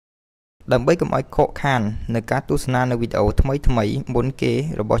ដើម្បីកុំឲ្យខកខាននៅការទស្សនានៅវីដេអូថ្មីមុនគេ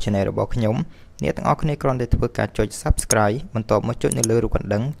របស់ Channel របស់ខ្ញុំអ្នកទាំងអស់គ្នាគ្រាន់តែធ្វើការចុច Subscribe បន្ទាប់មកចុចនៅលើរូបកណ្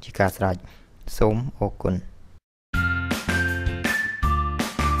ដឹងជាការស្រេចសូមអរគុណ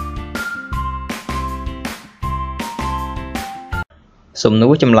សំណួ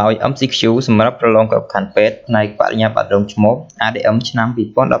រចម្លើយ MCQ សម្រាប់ប្រឡងក្របខ័ណ្ឌពេទ្យផ្នែកបរិញ្ញាបត្ររងឈ្មោះ ADM ឆ្នាំ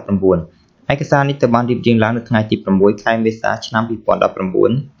 2019 ឯកសារនេះត្រូវបានរៀបរៀងឡើងនៅថ្ងៃទី 6 ខែមេសា ឆ្នាំ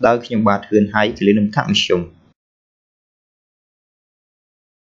 2019 ដោយខ្ញុំបាទហ៊ឿនហៃគលិនមធ្យម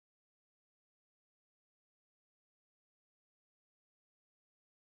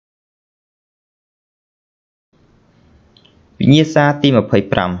វិញ្ញាសាទី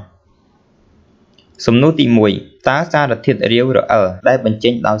 25 សំណួរទី 1 តើសារធាតុរាវរអិលដែលបញ្ចេ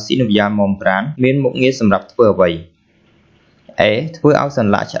ញដោយស៊ីណូវយ៉ាម៉មប្រានមានមុខងារសម្រាប់ធ្វើអ្វី A ធ្វើឲ្យស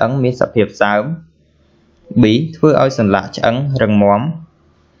ន្លាក់ឆ្អឹងមានសភាពសើម B ធ្វើឲ្យសន្លាក់ឆ្អឹងរឹងមាំ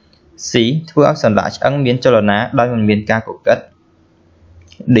C ធ្វើឲ្យសន្លាក់ឆ្អឹងមានចលនាដោយមិនមានការកកិត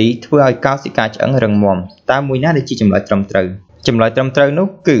D ធ្វើឲ្យកោសិកាឆ្អឹងរឹងមាំតើមួយណាដែលជាចម្លើយត្រឹមត្រូវចម្លើយត្រឹមត្រូវនោះ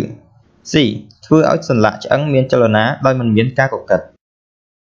គឺ C ធ្វើឲ្យសន្លាក់ឆ្អឹងមានចលនាដោយមិនមានការកកិត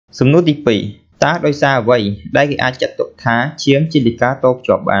សំណួរទី 2 តើដោយសារអ្វីដែលគេអាចចាត់ទុកថាឈាមជាលិកាតភ្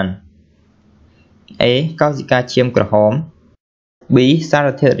ជាប់បាន A កោសិកាឈាមក្រហម B សារ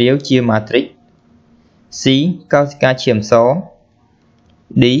ធាតុរាវជាម៉ាទ្រិក C កោសិកាឈាមស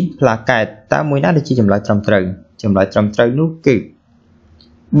D ផ្លាកែតតើមួយណាដែលជាចម្លើយត្រឹមត្រូវចម្លើយត្រឹមត្រូវនោះគឺ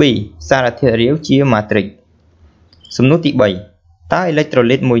B សារធាតុរាវជាម៉ាទ្រិកសំណួរទី 3 តើអេឡិចត្រូ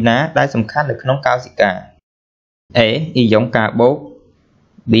លីតមួយណាដែលសំខាន់នៅក្នុងកោសិកា A អ៊ីយ៉ុងកាបូក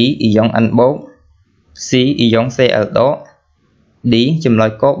B អ៊ីយ៉ុងអានបូក C អ៊ីយ៉ុង Cl ដក D ចម្លើ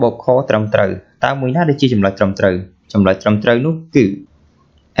យកបូកខត្រឹមត្រូវតើមួយណាដែលជាចម្លើយត្រឹមត្រូវចម្លើយត្រឹមត្រូវនោះគឺ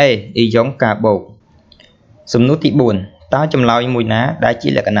A អ៊ីយ៉ុងកាបូកសំណួរទី 4 តើចម្លើយមួយណាដែលជា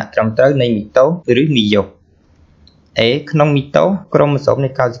លក្ខណៈត្រឹមត្រូវនៃមីតូសឬមីយ៉ូស A ក្នុងមីតូសក្រូម៉ូសូមនៃ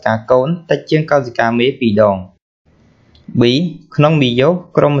កោសិកាកូនតិចជាងកោសិកាមេ2ដង B ក្នុងមីយ៉ូស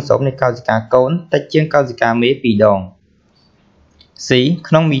ក្រូម៉ូសូមនៃកោសិកាកូនតិចជាងកោសិកាមេ2ដង C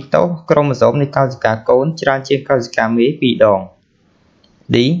ក្នុងមីតូសក្រូម៉ូសូមនៃកោសិកាកូនច្រើនជាងកោសិកាមេ2ដង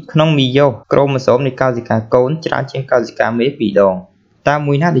D ក្នុងមីយ៉ូសក្រូម៉ូសូមនៃកោសិកាកូនច្រើនជាងកោសិកាមេ2ដងតើ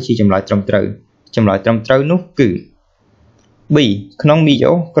មួយណាដែលជាចម្លើយត្រឹមត្រូវចម្លើយត្រឹមត្រូវនោះគឺ B ក្នុងមី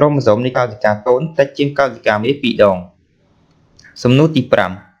យ៉ូសក្រូម៉ូសូមនៃកោសិកាកូនតិចជាងកោសិកាមេ2ដងសំណួរទី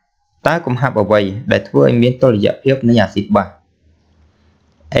 5 តើកំហាប់អ្វីដែលធ្វើឲ្យមានតុល្យភាពនៃអាស៊ីតបាស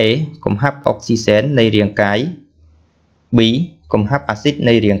A កំហាប់អុកស៊ីសែននៃរាងកាយ B កំហាប់អាស៊ីត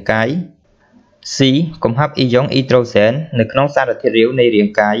នៃរាងកាយ C កំហាប់អ៊ីយ៉ុងអ៊ីត្រូសែននៅក្នុងសារធាតុរាវនៃរាង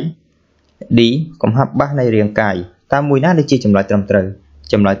កាយ D កំហាប់បាសនៃរាងកាយតើមួយណាដែលជាចម្លើយត្រឹមត្រូវ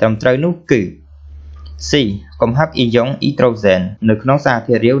ចម្លើយត្រឹមត្រូវនោះគឺ C កំហាប់អ៊ីយ៉ុងអ៊ីត្រូសែននៅក្នុងសារ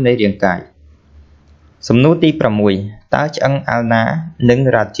ធាតុរាវនៃរាងកាយសំណួរទី 6 តើឆ្អឹងអាល់ណានិង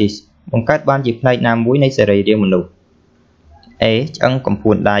រ៉ាជីសបង្កើតបានជាផ្នែកណាមួយនៃសរីរាង្គមនុស្ស A ឆ្អឹងកំ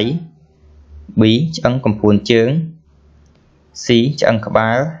ភួនដៃ B ឆ្អឹងកំភួនជើង C ឆ្អឹងក្បា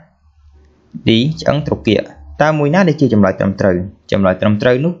ល D ឆ្អឹងត្រគាកតើមួយណាដែលជាចម្លើយត្រឹមត្រូវចម្លើយត្រឹមត្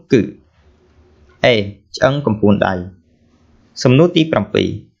រូវនោះគឺ A ឆ្អឹងកំភួនដៃសំណួរទី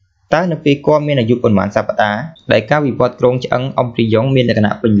 7 តើនៅពេលគាត់មានអាយុប៉ុន្មានសប្តាហ៍ដែលការវិវត្តគ្រោងឆ្អឹងអ៊ំព្រីយ៉ុងមានលក្ខ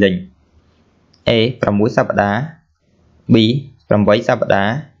ណៈពេញលេញ A 6 សប្តាហ៍ B 8 សប្តា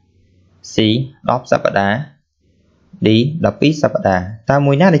ហ៍ C 10 សប្តាហ៍ D 12 សប្តាហ៍តើ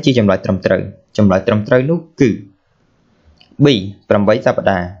មួយណាដែលជាចម្លើយត្រឹមត្រូវចម្លើយត្រឹមត្រូវនោះគឺ B 8 សប្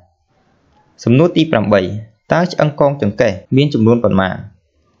តាហ៍សំណួរទី 8 តើឆ្អឹងកងចង្កេះមានចំនួនប៉ុន្មាន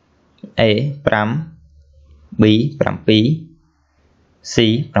A 5 B 7 C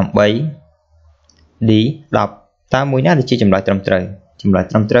 8 D 10តើមួយណាដែលជាចម្លើយត្រឹមត្រូវចម្លើយ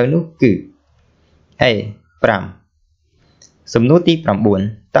ត្រឹមត្រូវនោះគឺ A 5សំណួរទី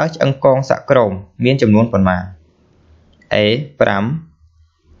 9 តើឆ្អឹងកងសក្រោមមានចំនួនប៉ុន្មាន A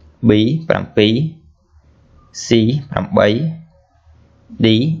 5 B 7 C 8 D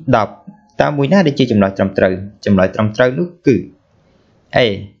 10តើមួយណាដែលជាចម្លើយត្រឹមត្រូវចម្លើយត្រឹមត្រូវនោះគឺ A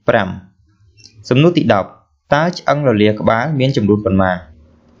 5សំណួរទី 10 តើឆ្អឹងរលាក្បាលមានចំនួនប៉ុន្មាន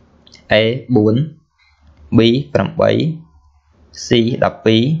A 4 B 8 C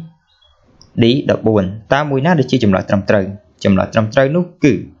 12 D 14តើមួយណាដែលជាចម្លើយត្រឹមត្រូវចម្លើយត្រឹមត្រូវនោះ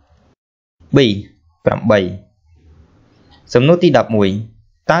គឺ B 8សំណួរទី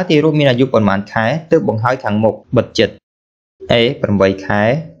 11 តើទារកមានអាយុប៉ុន្មានខែទើបបង្ហើយខាងមុខបិទចិត្ត A 8 ខែ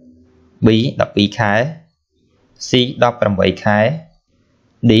B 12 ខែ C 18 ខែ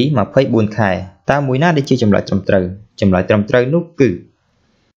D 24 ខែតើមួយណាដែលជាចម្លើយត្រឹមត្រូវចម្លើយត្រឹមត្រូវនោះគឺ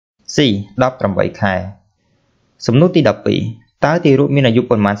C 18 ខែសំណួរទី 12 តើទីរូបមានអាយុ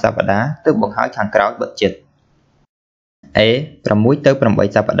ប៉ុន្មានសប្តាហ៍ទើបបង្ហើយខាងក្រោយបិទចិត្ត A 6 ទៅ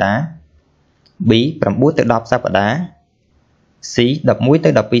 8 សប្តាហ៍ B 9 ទៅ 10 សប្តាហ៍ C 11 ទៅ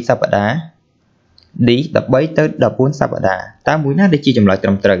 12 សប្តាហ៍ D 13 ទៅ 14 សប្តាហ៍តើមួយណាដែលជាចម្លើយត្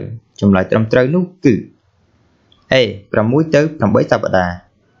រឹមត្រូវចម្លើយត្រឹមត្រូវនោះគឺ A 6 ទៅ 8 សប្តាហ៍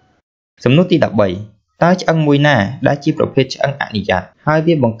សំណួរទី 13 តើឆ្អឹងមួយណាដែលជាប្រភេទឆ្អឹងអនិយ័តហើយ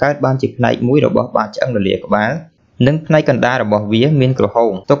វាបង្កើតបានជាផ្នែកមួយរបស់បាតឆ្អឹងរលាកក្បាលនិងផ្នែកកណ្ដាលរបស់វាមានក្រហ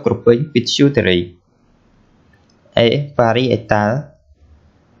មទុកក្រពេញ pituitary A parietal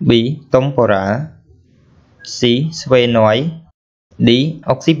B temporal C sphenoid D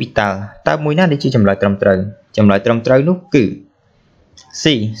occipital តើមួយណាដែលជាចម្លើយត្រឹមត្រូវចម្លើយត្រឹមត្រូវនោះគឺ C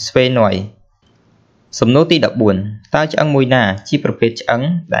sphenoid សំណួរទី 14 តើឆ្អឹងមួយណាជាប្រភេទឆ្អឹង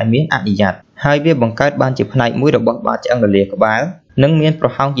ដែលមានអនិយ័តហើយវាបង្កើតបានជាផ្នែកមួយរបស់បាតឆ្អឹងរលាកក្បាលនិងមានប្រ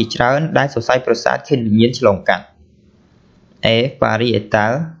ហោងជាច្រើនដែលសរសៃប្រសាទខេនវិញ្ញាណឆ្លងកាត់ A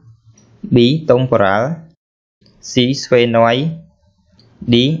parietal B temporal C sphenoid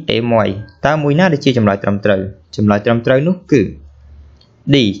D amoid តើមួយណាដែលជាចម្លើយត្រឹមត្រូវចម្លើយត្រឹមត្រូវនោះគឺ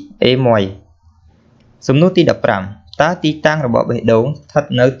D amoid សំណួរទី 15 តើទីតាំងរបស់បេះដូងស្ថិត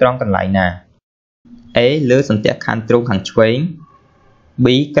នៅត្រង់កន្លែងណា A លើសន្ទះខាងទ្រូងខាងឆ្វេង B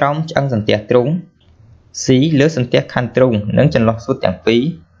ក្រោមឆ្អឹងសន្ទះទ្រូង C លើសន្ទះខាងទ្រូងនិងចន្លោះសួតទាំងពីរ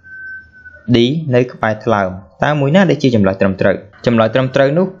D នៅក្បែរថ្លើមតើមួយណាដែលជាចម្លើយត្រឹមត្រូវចម្លើយត្រឹមត្រូវ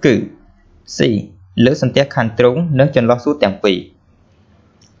នោះគឺ C លើសន្ទះខាងទ្រូងនិងចន្លោះសួតទាំងពីរ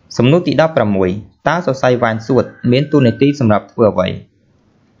សំណួរទី 16 តើសរសៃវ៉ានសួតមានតួនាទីសម្រាប់ធ្វើអ្វី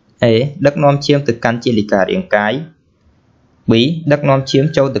A ដឹកនាំឈាមទៅកាន់ជាលិការាងកាយ B ដឹកនាំឈាម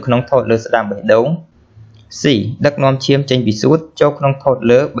ចូលទៅក្នុងថតលើស្ដាំបេះដូង C ដឹកនាំឈាមចេញពីសួតចូលក្នុងថត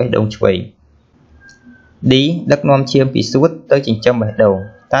លើបេះដូងឆ្វេង D ដឹកនាំឈាមពីសួតទៅចិញ្ចឹមបេះដូង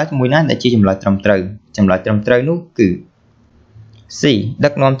តើមួយណាដែលជាចម្លើយត្រឹមត្រូវចម្លើយត្រឹមត្រូវនោះគឺ C ដឹ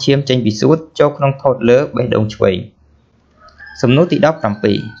កនាំឈាមចេញពីសួតចូលក្នុងថតលើបេះដូងឆ្វេងសំណួរទី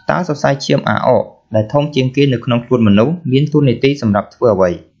 17 តើសរសៃឈាមអាអកដែលធំជាងគេនៅក្នុងខ្លួនមនុស្សមានតួនាទីសម្រាប់ធ្វើអ្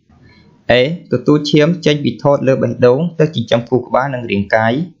វី A ទទួលឈាមចេញពីថតលើបេះដូងទៅចិញ្ចឹមខួរក្បាលនិងរាងកា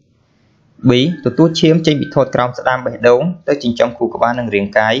យ B ទទួលឈាមចេញពីថតក្រោមស្ដាំបេះដូងទៅចិញ្ចឹមខួរក្បាលនិងរាង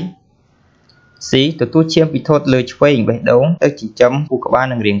កាយ C ទទួលឈាមពីថតលើឆ្វេងបេះដូងទៅចិញ្ចឹមខួរក្បាល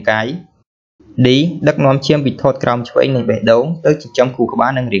និងរាងកាយ D ដឹកនាំឈាមពីថតក្រោមឆ្វេងនៃបេះដូងទៅចិញ្ចឹមខួរក្បា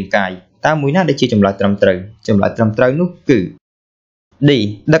លនិងរាងកាយតើមួយណាដែលជាចម្លើយត្រឹមត្រូវចម្លើយត្រឹមត្រូវនោះគឺ D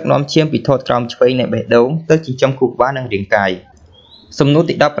ដឹកនាំឈាមពីថតក្រោមឆ្វេងនៃបេះដូងទៅចិញ្ចឹមខួរក្បាលនិងរាងកាយសំណួរ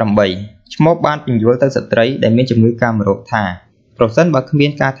ទី 18 ឈ្មោះបានពន្យល់ទៅស្ត្រីដែលមានជំងឺកាមរោគថាប្រសិនបើគ្មា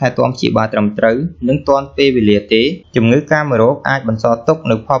នការថែទាំព្យាបាលត្រឹមត្រូវនិងទាន់ពេលវេលាទេជំងឺកាមរោគអាចបន្សល់ទុក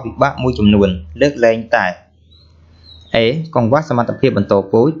នូវផលវិបាកមួយចំនួនលើកលែងតែ A កង្វះសមត្ថភាពបន្ត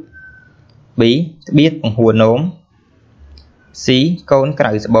ពូជ B ត្បៀតបង្ហួរនោម C កូនក្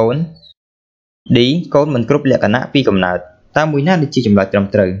រៅស្បូន D កូនមិនគ្រប់លក្ខណៈពីកំណើតតើមួយណាដែលជាចម្លើយត្រឹម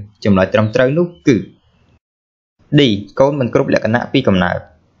ត្រូវចម្លើយត្រឹមត្រូវនោះគឺ D កូនមិនគ្រប់លក្ខណៈពីកំណើត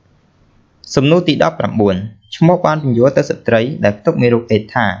សំណួរទី 19 ឈ្មោះបានពន្យល់ទៅស្ត្រីដែលផ្ទុកមេរោគអេដ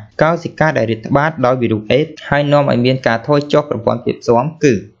ថាកោសិកាដែលរាតត្បាតដោយវីរុសអេដហើយនាំឲ្យមានការថយចុះប្រព័ន្ធភាពស៊ាំ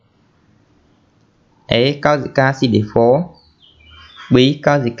គឺ A កោសិកា CD4 B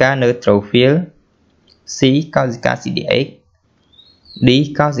កោសិកា neutrophil C កោសិកា CD8 D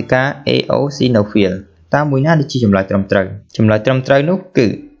កោសិកា eosinophil តើមួយណាដែលជាចម្លើយត្រឹមត្រូវចម្លើយត្រឹមត្រូវនោះគឺ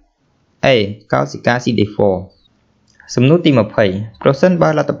A កោសិកា CD4 សំណួរទី 20 ប្រសិនបើ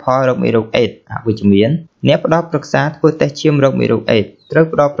លទ្ធផលរោគមេរោគអេដអវិជ្ជមានអ្នកផ្ដល់ប្រឹក្សាធ្វើតេស្តឈាមរោគមេរោគអេដត្រូវ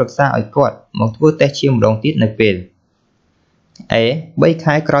ផ្ដល់ប្រឹក្សាឲ្យគាត់មកធ្វើតេស្តឈាមម្ដងទៀតនៅពេល A 3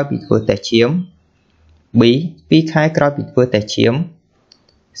 ខែក្រោយពីធ្វើតេស្តឈាម B 2 ខែក្រោយពីធ្វើតេស្តឈាម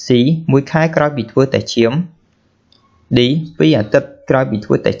C 1 ខែក្រោយពីធ្វើតេស្តឈាម D 2 អាទិត្យក្រោយពីធ្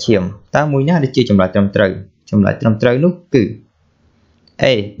វើតេស្តឈាមតើមួយណាដែលជាចម្លើយត្រឹមត្រូវចម្លើយត្រឹមត្រូវនោះគឺ A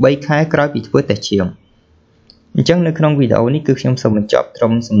 3 ខែក្រោយពីធ្វើតេស្តឈាមអញ្ចឹងនៅក្នុងវីដេអូនេះគឺខ្ញុំសូមបញ្ចប់ត្រឹ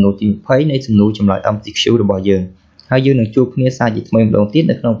មសំណួរទី 20 នៃសំណួរចម្លើយ MCQ របស់យើងហើយយើងនឹងជួបគ្នាសាជាថ្មីម្ដងទៀត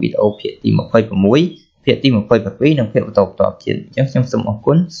នៅក្នុងវីដេអូភាគទី 26 ភាគទី 22 និងភាគបន្តទៀតអញ្ចឹងខ្ញុំសូមអរ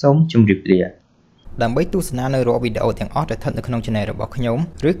គុណសូមជម្រាបលាដើម្បីទស្សនានៅរាល់វីដេអូទាំងអស់ដែលស្ថិតនៅក្នុង Channel របស់ខ្ញុំ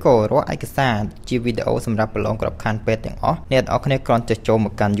ឬក៏រាល់ឯកសារជាវីដេអូសម្រាប់ប្រឡងក្របខ័ណ្ឌពេទ្យទាំងអស់អ្នកទាំងអស់គ្នាគ្រាន់តែចូលម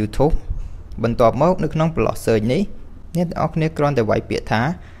កកាន់ YouTube បន្ទាប់មកនៅក្នុងប្រឡោះ Search នេះអ្នកទាំងអស់គ្នាគ្រាន់តែវាយពាក្យថា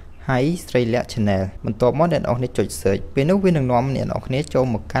Haisreyleak Channel បន្ទាប់មកអ្នកទាំងអស់គ្នាចុច Search ពេលនោះវានឹងនាំអ្នកទាំងអស់គ្នាចូល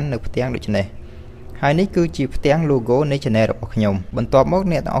មកកាន់នៅផ្ទាំងដូចនេះហើយនេះគឺជាផ្ទាំង logo នៃ Channel របស់ខ្ញុំបន្ទាប់មក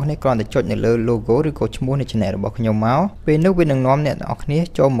អ្នកទាំងអស់គ្នាគ្រាន់តែចុចនៅលើ logo ឬក៏ឈ្មោះនៃ Channel របស់ខ្ញុំមកពេលនោះវានឹងនាំអ្នកទាំងអស់គ្នា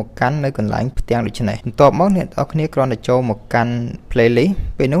ចូលមកកាន់នៅកន្លែងផ្ទាំងដូចនេះបន្ទាប់មកអ្នកទាំងអស់គ្នាគ្រាន់តែចូលមកកាន់ playlist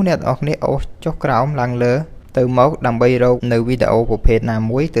ពេលនោះអ្នកទាំងអស់គ្នាអូសចុះក្រោមឡើងលើ ទៅមកដើម្បីរកនៅវីដេអូប្រភេទណា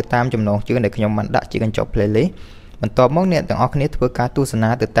មួយទៅតាមចំណងជើងដែលខ្ញុំបានដាក់ជាកញ្ចប់ playlist បន្ទាប់មកអ្នកទាំងអស់គ្នាធ្វើការទស្សនា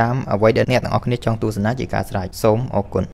ទៅតាមអ្វីដែលអ្នកទាំងអស់គ្នាចង់ទស្សនាជាការស្រេចសូមអរគុណ